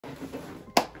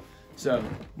So,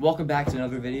 welcome back to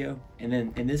another video, and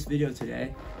then in this video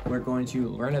today, we're going to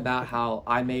learn about how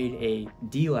I made a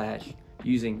D-Latch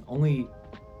using only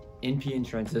NPN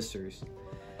transistors.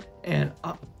 And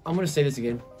I'm going to say this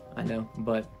again, I know,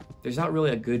 but there's not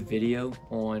really a good video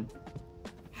on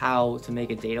how to make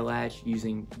a data latch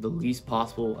using the least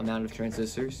possible amount of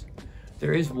transistors.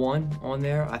 There is one on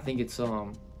there, I think it's, I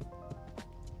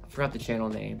forgot the channel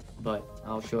name, but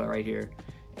I'll show it right here.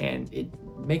 And it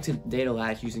makes a data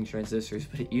latch using transistors,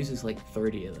 but it uses like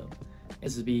 30 of them.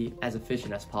 This would be as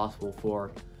efficient as possible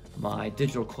for my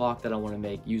digital clock that I want to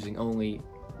make using only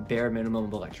bare minimum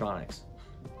of electronics.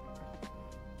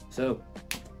 So,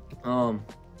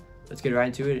 let's get right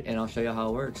into it and I'll show you how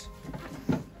it works.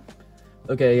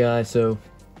 Okay guys, so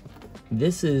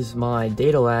this is my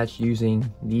data latch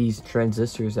using these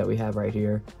transistors that we have right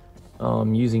here,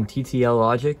 using TTL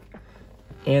logic.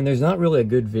 And there's not really a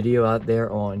good video out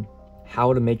there on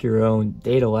how to make your own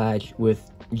data latch with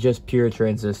just pure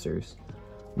transistors.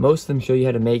 Most of them show you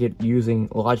how to make it using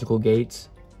logical gates,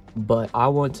 but I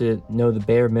want to know the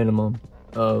bare minimum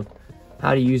of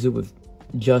how to use it with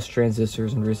just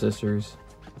transistors and resistors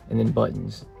and then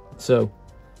buttons. So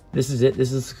this is it.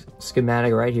 This is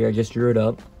schematic right here. I just drew it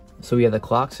up. So we have the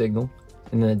clock signal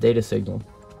and then the data signal.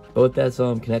 Both that's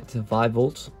connected to 5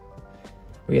 volts.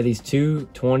 We have these two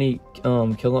 20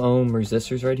 kilo ohm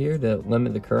resistors right here that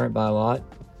limit the current by a lot.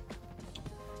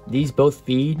 These both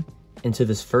feed into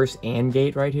this first AND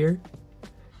gate right here.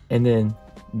 And then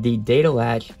the data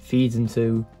latch feeds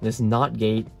into this NOT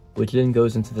gate, which then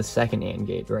goes into the second AND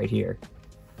gate right here.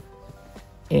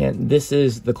 And this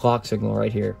is the clock signal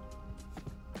right here.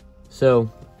 So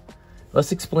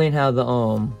let's explain how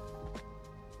the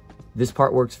this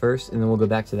part works first, and then we'll go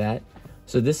back to that.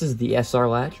 So this is the SR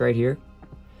latch right here.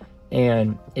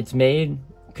 And it's made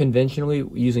conventionally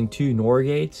using 2 NOR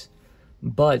gates,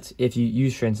 but if you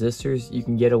use transistors, you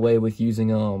can get away with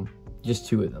using just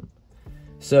 2 of them.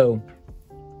 So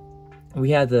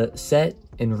we have the set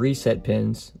and reset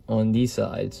pins on these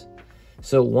sides.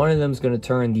 So one of them is going to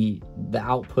turn the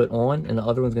output on, and the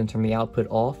other one's going to turn the output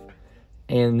off.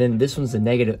 And then this one's the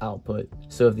negative output.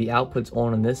 So if the output's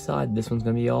on this side, this one's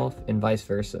going to be off, and vice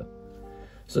versa.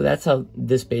 So that's how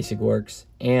this basic works.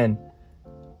 And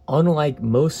unlike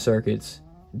most circuits,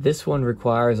 this one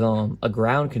requires a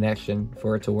ground connection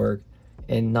for it to work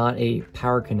and not a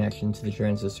power connection to the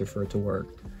transistor for it to work,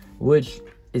 which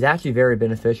is actually very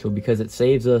beneficial because it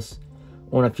saves us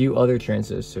on a few other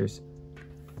transistors.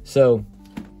 So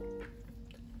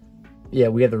yeah,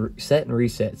 we have the set and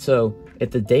reset. So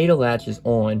if the data latch is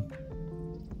on,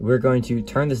 we're going to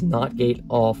turn this NOT gate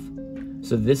off.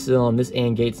 So this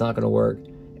AND gate's not going to work,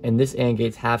 and this AND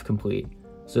gate's half complete.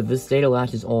 So if this data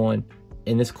latch is on,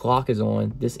 and this clock is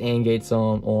on, this AND gate's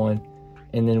on,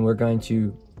 and then we're going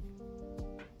to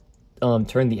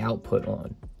turn the output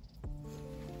on.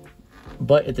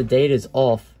 But if the data is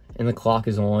off and the clock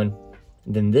is on,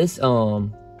 then this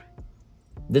AND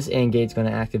gate's going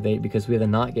to activate because we have a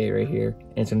NOT gate right here,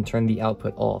 and it's going to turn the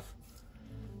output off.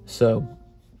 So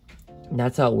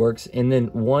that's how it works. And then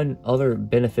one other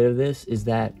benefit of this is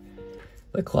that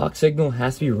the clock signal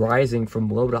has to be rising from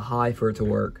low to high for it to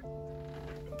work.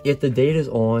 If the data's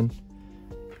on,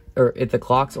 or if the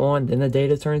clock's on, then the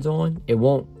data turns on, it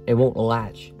won't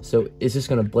latch. So it's just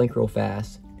gonna blink real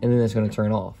fast, and then it's gonna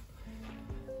turn off.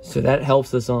 So that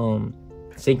helps us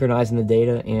synchronizing the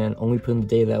data and only putting the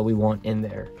data that we want in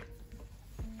there.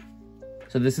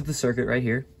 So this is the circuit right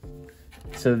here.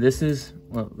 So this is,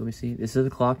 well, let me see, this is the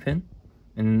clock pin,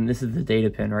 and this is the data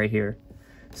pin right here.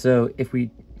 So if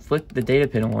we flick the data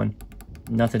pin on,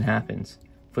 nothing happens.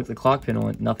 Flick the clock pin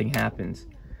on, nothing happens.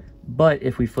 But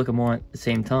if we flick them on at the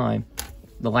same time,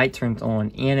 the light turns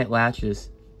on and it latches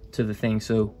to the thing.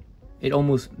 So it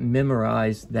almost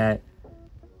memorized that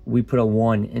we put a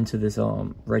 1 into this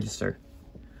register.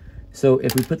 So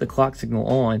if we put the clock signal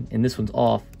on and this one's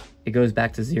off, it goes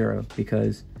back to 0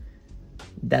 because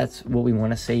that's what we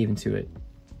want to save into it.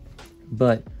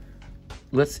 But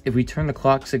if we turn the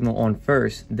clock signal on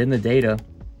first, then the data,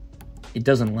 it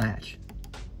doesn't latch.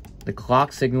 The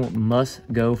clock signal must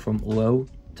go from low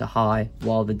to high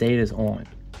while the data is on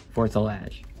for it to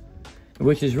latch,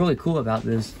 which is really cool about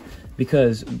this,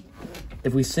 because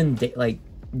if we send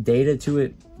data to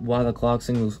it while the clock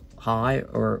signal's high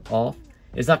or off,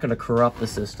 it's not going to corrupt the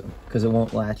system because it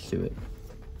won't latch to it.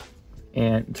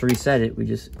 And to reset it, we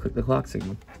just click the clock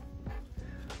signal.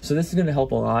 So this is going to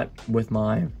help a lot with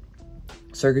my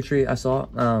circuitry. I saw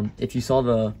if you saw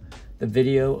the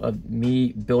video of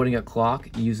me building a clock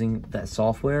using that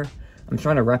software, I'm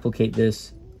trying to replicate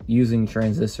this using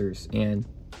transistors and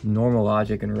normal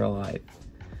logic in real life.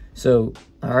 So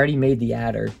I already made the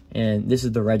adder, and this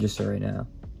is the register right now.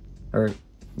 Or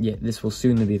yeah, this will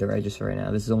soon to be the register right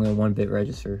now. This is only a 1-bit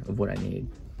register of what I need.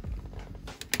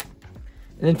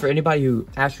 And then for anybody who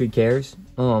actually cares,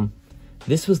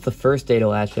 this was the first data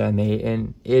latch that I made,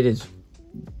 and it is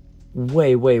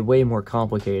way more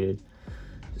complicated.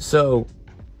 So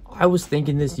I was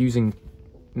thinking this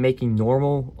making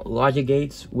normal logic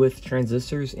gates with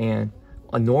transistors, and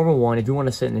a normal one, if you want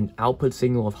to set an output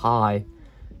signal of high,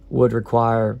 would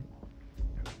require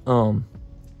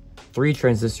 3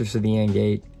 transistors to the AND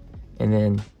gate, and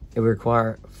then it would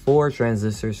require 4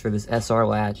 transistors for this SR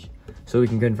latch, so we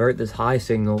can convert this high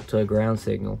signal to a ground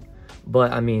signal.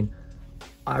 But I mean,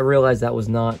 I realized that was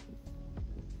not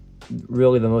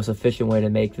really the most efficient way to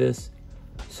make this,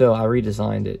 so I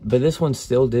redesigned it. But this one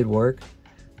still did work,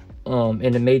 and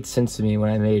it made sense to me when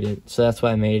I made it, so that's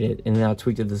why I made it, and then I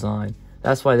tweaked the design.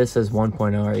 That's why this says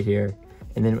 1.0 right here,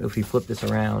 and then if we flip this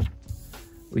around,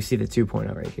 we see the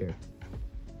 2.0 right here.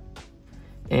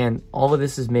 And all of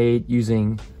this is made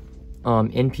using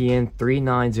NPN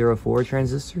 3904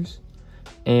 transistors,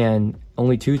 and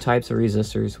only 2 types of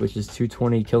resistors, which is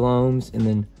 220 kilo ohms and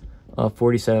then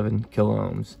 47 kilo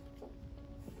ohms.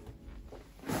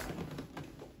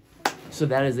 So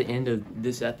that is the end of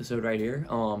this episode right here.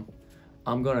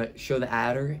 I'm gonna show the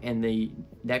adder in the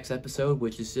next episode,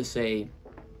 which is just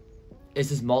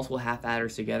multiple half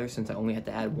adders together, since I only have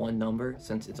to add 1 number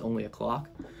since it's only a clock.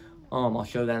 I'll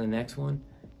show that in the next one,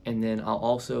 and then I'll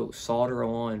also solder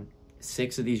on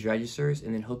 6 of these registers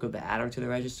and then hook up the adder to the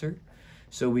register,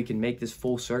 so we can make this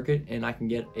full circuit, and I can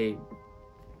get a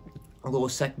little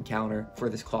second counter for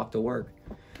this clock to work.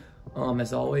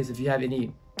 As always, if you have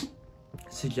any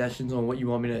suggestions on what you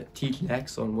want me to teach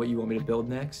next, on what you want me to build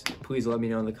next, please let me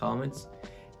know in the comments.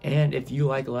 And if you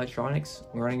like electronics,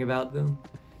 learning about them,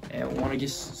 and want to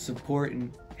just support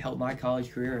and help my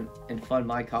college career and fund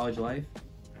my college life,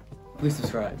 please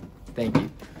subscribe. Thank you.